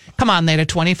Sunday. Come on, they had a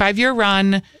 25-year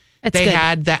run. They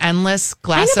had the endless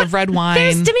glass of red wine.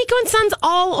 There's D'Amico and Sons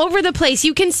all over the place.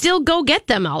 You can still go get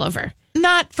them all over.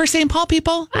 Not for St. Paul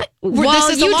people.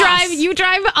 You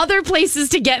drive other places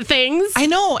to get things. I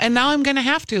know, and now I'm going to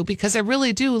have to because I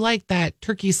really do like that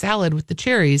turkey salad with the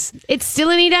cherries. It's still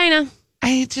in Edina.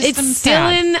 It's still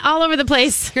in all over the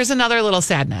place. Here's another little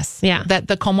sadness. Yeah, that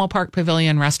the Como Park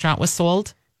Pavilion restaurant was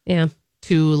sold. Yeah,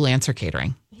 to Lancer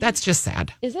Catering. That's just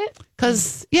sad. Is it?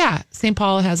 Because St.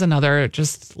 Paul has another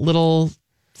just little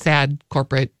sad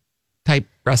corporate type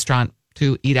restaurant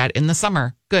to eat at in the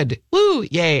summer. Good. Woo!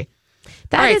 Yay.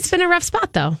 That has been a rough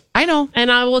spot, though. I know.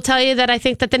 And I will tell you that I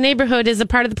think that the neighborhood is a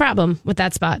part of the problem with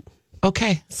that spot.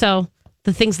 Okay. So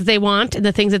the things that they want and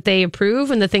the things that they approve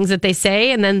and the things that they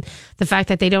say, and then the fact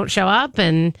that they don't show up.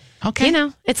 And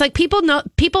it's like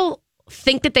people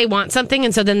think that they want something,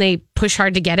 and so then they push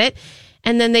hard to get it,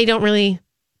 and then they don't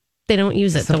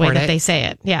use it the way that they say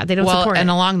it. Yeah, they don't support it. And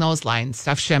along those lines,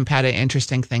 Steph Shimp had an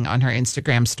interesting thing on her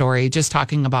Instagram story, just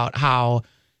talking about how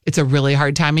it's a really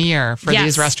hard time of year for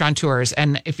these restaurateurs.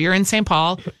 And if you're in St.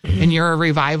 Paul and you're a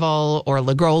Revival or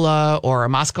La Grolla or a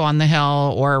Moscow on the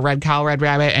Hill or a Red Cow, Red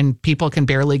Rabbit, and people can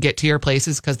barely get to your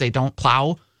places because they don't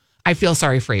plow, I feel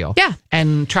sorry for you. Yeah.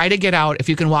 And try to get out. If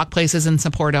you can walk places and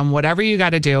support them, whatever you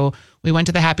got to do. We went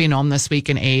to the Happy Gnome this week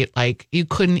and ate. Like, you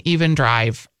couldn't even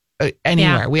drive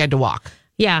anywhere. We had to walk.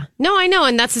 Yeah. No, I know.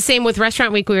 And that's the same with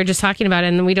Restaurant Week we were just talking about.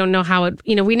 And we don't know how it,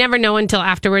 we never know until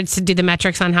afterwards to do the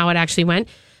metrics on how it actually went.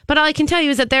 But all I can tell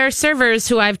you is that there are servers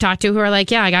who I've talked to who are like,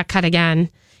 yeah, I got cut again.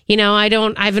 I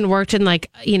haven't worked in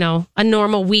a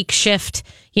normal week shift,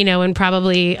 in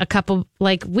probably a couple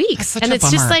weeks. And it's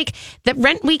just like that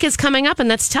rent week is coming up, and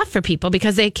that's tough for people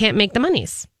because they can't make the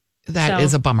monies. That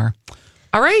is a bummer.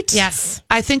 All right. Yes.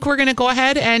 I think we're going to go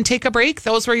ahead and take a break.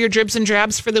 Those were your Dribs and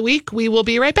Drabs for the week. We will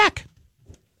be right back.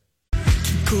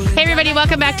 Hey, everybody.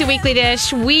 Welcome back to Weekly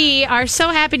Dish. We are so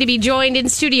happy to be joined in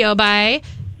studio by,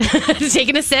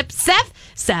 taking a sip, Chef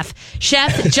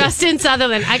Justin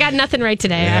Sutherland. I got nothing right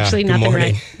today. Actually, nothing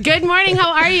right. Good morning.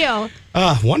 How are you?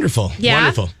 Wonderful. Yeah?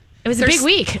 Wonderful. It was a big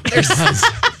week.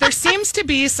 There seems to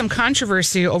be some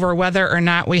controversy over whether or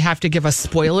not we have to give a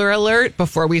spoiler alert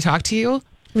before we talk to you.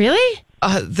 Really?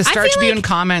 The Star Tribune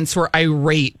comments were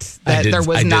irate that there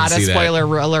was not a spoiler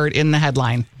alert in the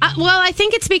headline. Well, I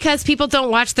think it's because people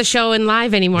don't watch the show in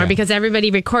live anymore because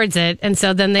everybody records it, and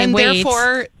so then they wait. And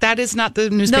therefore, that is not the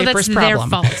newspaper's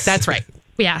problem. Their fault. That's right.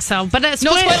 Yeah, so, but no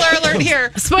spoiler alert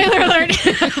here. Spoiler alert.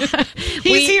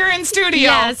 He's here in studio.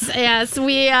 Yes.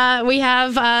 We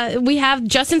have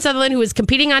Justin Sutherland, who is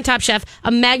competing on Top Chef.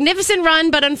 A magnificent run,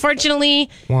 but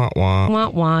unfortunately,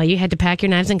 you had to pack your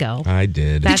knives and go. I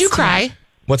did. Did you cry?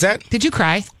 What's that? Did you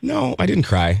cry? No, I didn't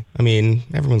cry. I mean,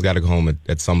 everyone's got to go home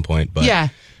at some point, but yeah.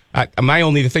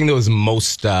 The thing that was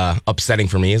most upsetting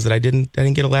for me is that I didn't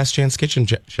get a Last Chance Kitchen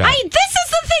shot. This is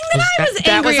the thing that I was angry about.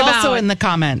 That was also in the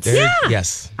comments.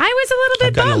 Yes. I was a little bit bummed.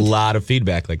 I've gotten a bummed. lot of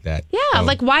feedback like that.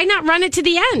 Yeah, why not run it to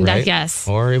the end, right? I guess.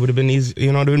 Or it would have been easy, it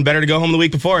would have been better to go home the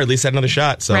week before, at least had another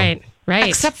shot. So. Right.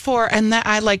 Except for, and that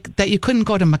I like that you couldn't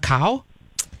go to Macau.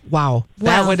 Wow.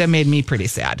 That would have made me pretty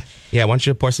sad. Yeah, why don't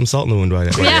you pour some salt in the wound while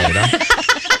you're at it, huh?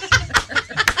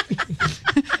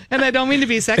 And I don't mean to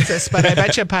be sexist, but I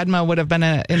bet you Padma would have been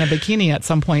in a bikini at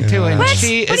some point, too. And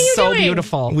she is so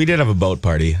beautiful. We did have a boat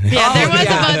party. Yeah, there was a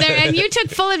boat there. And you took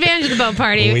full advantage of the boat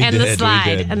party the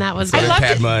slide. And that was good. I loved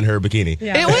Padma in her bikini.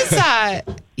 Yeah. It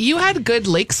was, you had good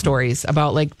lake stories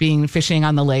about being fishing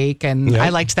on the lake. And I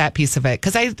liked that piece of it.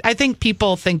 Because I think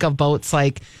people think of boats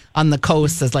on the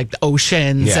coast as the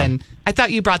oceans. Yeah. And I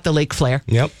thought you brought the lake flair.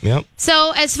 Yep.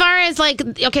 So as far as so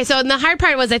the hard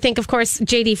part was, I think, of course,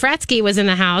 JD Fratsky was in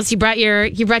the house. You brought your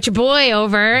boy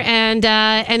over, and it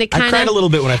kind of. I cried a little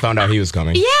bit when I found out he was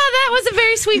coming. Yeah, that was a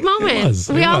very sweet moment. It was.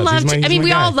 We all loved.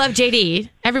 We all love JD.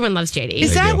 Everyone loves JD.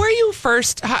 Is that where you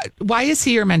first? Why is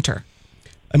he your mentor?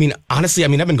 I mean, honestly,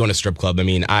 I've been going to strip club. I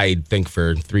mean, I think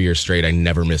for 3 years straight, I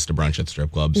never missed a brunch at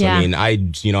strip club. So, I mean, I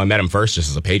met him first just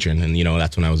as a patron. And,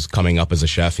 that's when I was coming up as a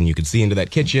chef. And you could see into that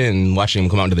kitchen and watching him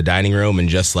come out into the dining room. And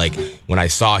just when I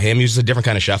saw him, he was just a different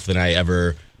kind of chef than I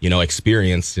ever,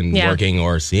 experienced in working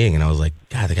or seeing. And I was like,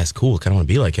 God, that guy's cool. I kind of want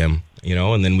to be like him,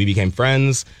 And then we became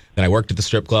friends. Then I worked at the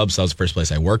strip club. So that was the first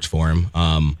place I worked for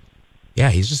him. Yeah,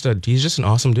 he's just an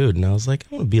awesome dude. And I was like,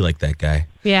 I want to be like that guy.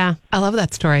 Yeah. I love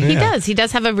that story. He does. He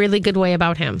does have a really good way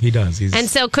about him. He does. And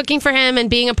so cooking for him and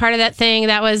being a part of that thing,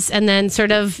 and then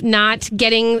sort of not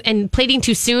getting and plating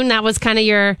too soon, that was kind of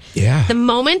the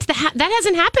moment. That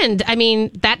hasn't happened. I mean,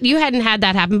 that you hadn't had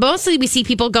that happen. Mostly we see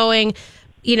people going,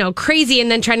 crazy and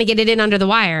then trying to get it in under the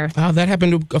wire. Oh, that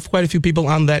happened to quite a few people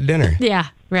on that dinner. Yeah.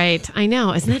 Right. I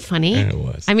know. Isn't that funny? Yeah, it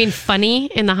was. I mean, funny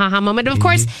in the haha moment. Of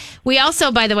course, we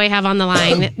also, by the way, have on the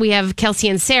line, we have Kelsey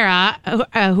and Sarah,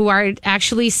 who are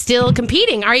actually still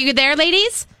competing. Are you there,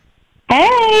 ladies?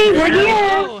 Hey, we're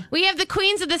here. We have the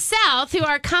Queens of the South who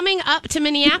are coming up to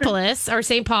Minneapolis, or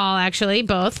St. Paul, actually,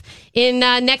 both, in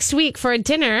next week for a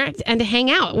dinner and to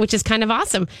hang out, which is kind of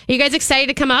awesome. Are you guys excited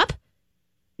to come up?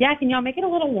 Yeah, can y'all make it a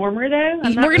little warmer, though?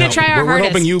 We're going to try our hardest. We're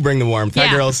hoping you bring the warmth. Hi,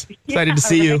 girls. Excited to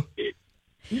see you.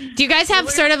 Do you guys have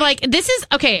sort of this is,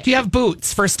 okay. Do you have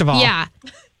boots, first of all? Yeah.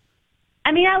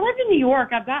 I mean, I lived in New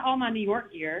York. I've got all my New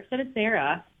York gear. So did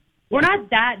Sarah. We're not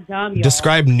that dumb, y'all.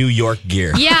 Describe New York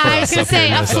gear. Yeah, I was going to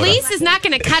say, a fleece is not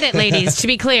going to cut it, ladies, to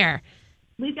be clear.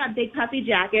 We've got big puffy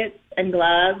jackets and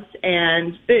gloves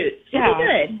and boots. It'll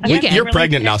be good. You're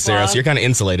pregnant now, Sarah, so you're kind of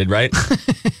insulated, right?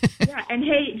 Yeah, and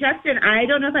hey, Justin, I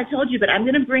don't know if I told you, but I'm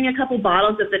going to bring a couple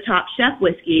bottles of the Top Chef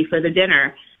whiskey for the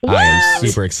dinner. What? I am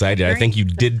super excited. I think you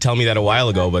did tell me that a while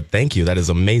ago, but thank you. That is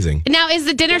amazing. Now, is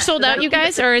the dinner sold out, you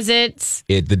guys, or is it?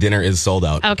 The dinner is sold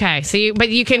out. Okay, so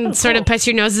you can sort of press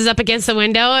your noses up against the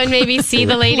window and maybe see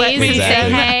the ladies and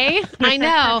say, "Hey, I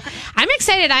know." I'm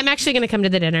excited. I'm actually going to come to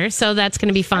the dinner, so that's going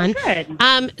to be fun.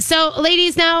 So,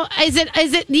 ladies, now is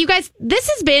it you guys? This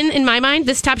has been in my mind.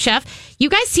 This Top Chef,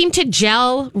 you guys seem to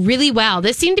gel really well.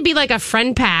 This seemed to be like a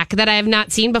friend pack that I have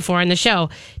not seen before in the show.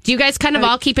 Do you guys kind of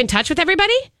all keep in touch with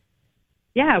everybody?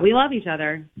 Yeah, we love each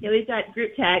other. Yeah, we've got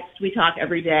group text. We talk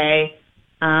every day,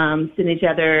 send each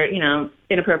other,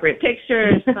 inappropriate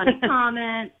pictures, funny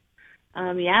comments.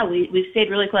 We've stayed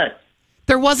really close.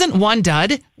 There wasn't one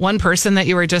person that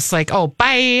you were just like, oh,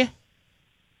 bye.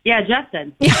 Yeah,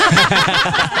 Justin.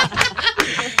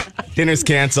 Dinner's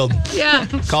canceled. Yeah.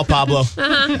 Call Pablo.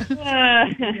 Now,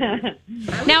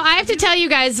 I have to tell you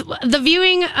guys, the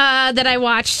viewing that I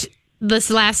watched this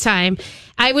last time,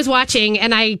 I was watching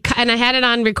and I had it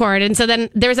on record. And so then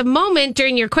there was a moment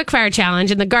during your quickfire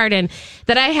challenge in the garden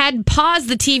that I had paused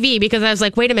the TV because I was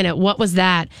like, wait a minute, what was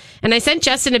that? And I sent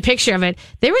Justin a picture of it.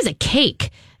 There was a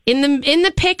cake in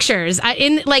the pictures.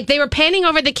 They were panning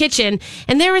over the kitchen,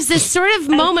 and there was this sort of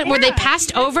moment where they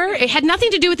passed over. It had nothing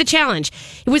to do with the challenge.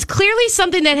 It was clearly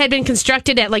something that had been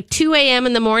constructed at like 2 a.m.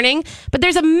 in the morning, but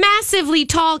there's a massively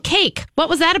tall cake. What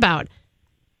was that about?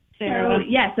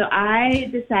 So I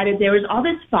decided there was all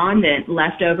this fondant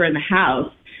left over in the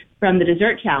house from the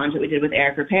dessert challenge that we did with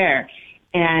Eric Repair.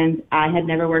 And I had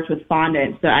never worked with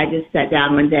fondant, so I just sat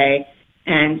down one day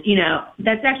and,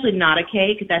 that's actually not a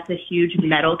cake. That's a huge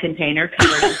metal container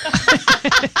covered in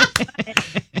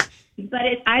But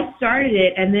I started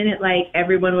it, and then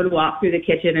everyone would walk through the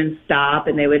kitchen and stop,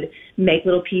 and they would make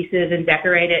little pieces and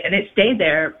decorate it, and it stayed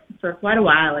there for quite a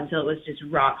while until it was just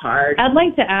rock hard. I'd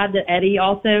like to add that Eddie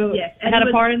also had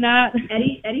a part in that.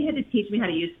 Eddie had to teach me how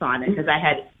to use fondant because I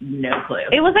had no clue.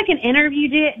 It was like an interview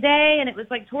day, and it was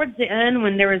like towards the end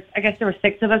when there were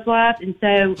 6 of us left, and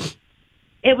so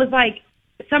it was like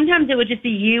sometimes it would just be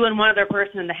you and one other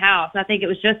person in the house. I think it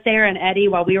was just Sarah and Eddie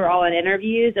while we were all in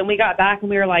interviews, and we got back and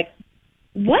we were like,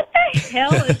 what the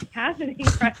hell is happening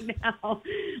right now?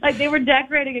 They were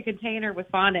decorating a container with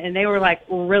fondant, and they were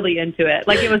really into it.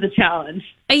 It was a challenge.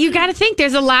 You got to think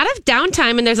there's a lot of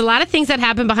downtime, and there's a lot of things that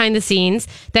happen behind the scenes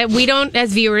that we don't,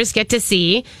 as viewers, get to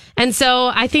see. And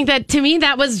so I think that, to me,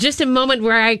 that was just a moment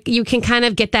where you can kind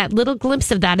of get that little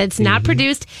glimpse of that. It's not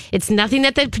produced. It's nothing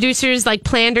that the producers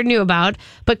planned or knew about.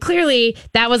 But clearly,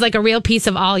 that was a real piece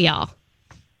of all y'all.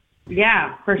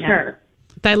 Yeah, for sure.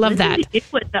 I love that.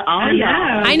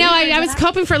 I know. I was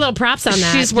hoping for a little props on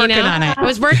that. She's working on it. I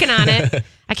was working on it.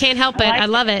 I can't help it. I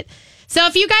love it. So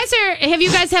if you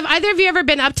guys have either of you ever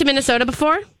been up to Minnesota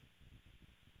before?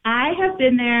 I have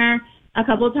been there a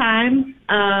couple of times.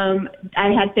 I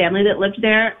had family that lived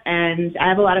there, and I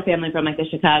have a lot of family from the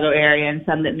Chicago area and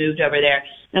some that moved over there.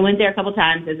 And I went there a couple of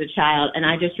times as a child, and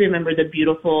I just remember the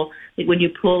beautiful, when you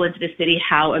pull into the city,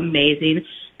 how amazing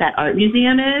that art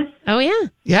museum is. Oh, yeah.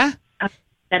 Yeah.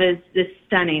 That is just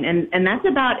stunning. And that's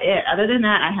about it. Other than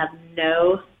that, I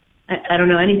don't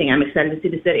know anything. I'm excited to see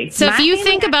the city. So if you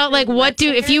think about what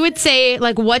do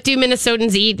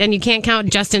Minnesotans eat, and you can't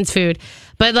count Justin's food,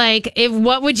 but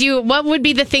what would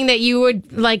be the thing that you would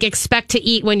expect to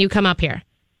eat when you come up here?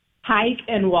 Hike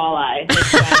and walleye.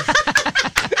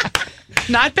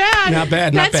 Not bad. Not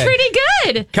bad. That's pretty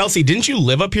good. Kelsey, didn't you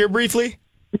live up here briefly?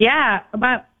 Yeah.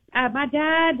 My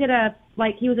dad did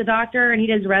he was a doctor and he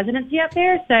did his residency up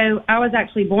there. So I was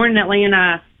actually born in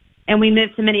Atlanta and we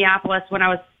moved to Minneapolis when I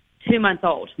was 2 months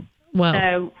old. Wow.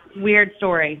 So weird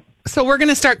story. So we're going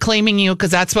to start claiming you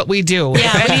because that's what we do.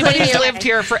 Yeah, if anybody's lived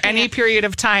here for any period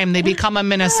of time, they become a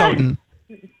Minnesotan.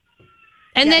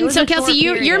 And then, so Kelsey,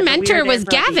 your mentor was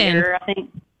Gavin. Year, I think.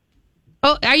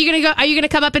 Oh, are you going to go? Are you going to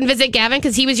come up and visit Gavin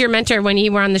because he was your mentor when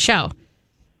you were on the show?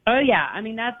 Oh yeah, I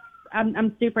mean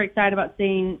I'm super excited about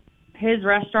seeing his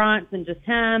restaurants and just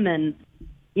him, and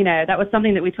that was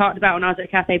something that we talked about when I was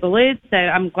at Cafe Baloo. So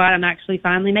I'm glad I'm actually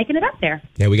finally making it up there.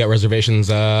 Yeah, we got reservations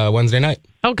Wednesday night.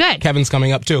 Oh, good. Kevin's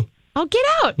coming up too. Oh, get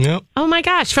out. Yep. Oh my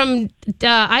gosh, from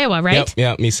Iowa, right? Yep.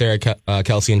 Yeah, me, Sarah,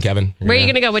 Kelsey, and Kevin. Where are you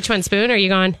going to go? Which one, Spoon? Or are you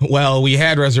going? Well, we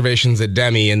had reservations at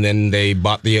Demi, and then they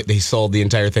sold the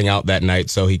entire thing out that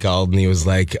night. So he called and he was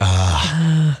like,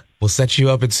 we'll set you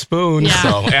up at Spoon. Yeah. So,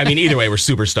 I mean, either way, we're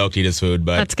super stoked to eat his food,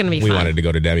 but that's going to be we fun. wanted to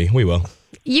go to Demi. We will.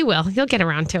 You will. You'll get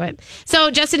around to it.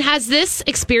 So, Justin, has this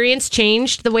experience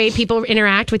changed the way people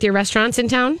interact with your restaurants in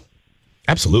town?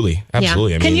 Absolutely. I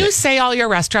mean, can you say all your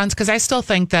restaurants? Because I still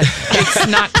think that it's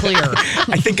not clear.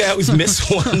 I think I always miss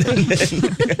one.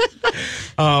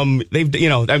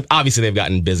 Obviously they've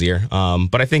gotten busier.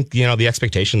 But I think, the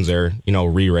expectations are,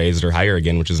 re-raised or higher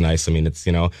again, which is nice. I mean, it's,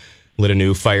 lit a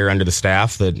new fire under the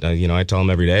staff that, I tell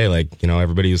them every day,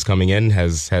 everybody who's coming in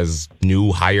has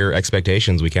new higher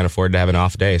expectations. We can't afford to have an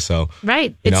off day. So,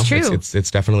 right. It's true. It's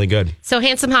definitely good. So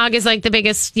Handsome Hog is like the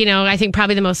biggest, I think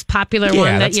probably the most popular one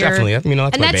that that's you're. Definitely,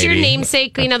 that's and that's your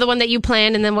namesake, the one that you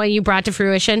planned and then one you brought to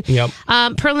fruition. Yep.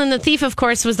 Pearl and the Thief, of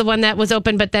course, was the one that was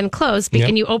open but then closed.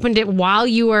 And you opened it while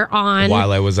you were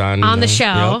While I was on the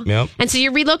show. Yep. And so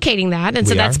you're relocating that. And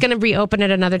so that's going to reopen at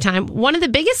another time. One of the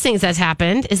biggest things that's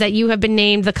happened is that you have been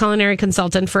named the culinary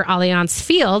consultant for Allianz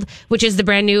Field, which is the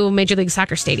brand new Major League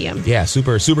Soccer stadium. Yeah,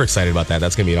 super excited about that.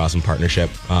 That's going to be an awesome partnership.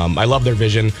 I love their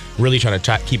vision, really trying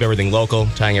to keep everything local,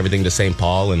 tying everything to St.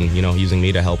 Paul and, using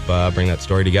me to help bring that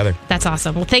story together. That's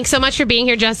awesome. Well, thanks so much for being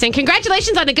here, Justin.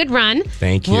 Congratulations on a good run.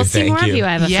 Thank you. We'll see more of you,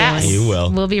 I have a feeling. You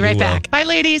will. We'll be right back. Bye,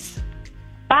 ladies.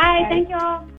 Bye. Thank you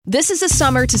all. This is a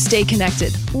summer to stay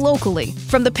connected, locally.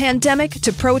 From the pandemic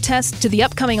to protests to the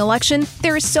upcoming election,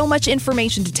 there is so much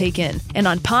information to take in. And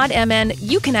on PodMN,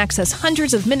 you can access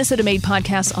hundreds of Minnesota-made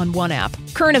podcasts on one app.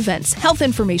 Current events, health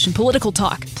information, political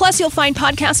talk. Plus, you'll find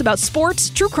podcasts about sports,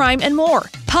 true crime, and more.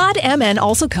 PodMN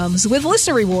also comes with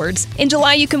listener rewards. In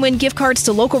July, you can win gift cards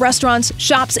to local restaurants,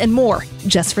 shops, and more,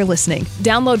 just for listening.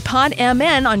 Download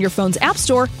PodMN on your phone's app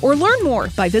store or learn more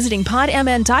by visiting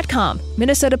podmn.com.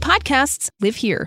 Minnesota podcasts live here.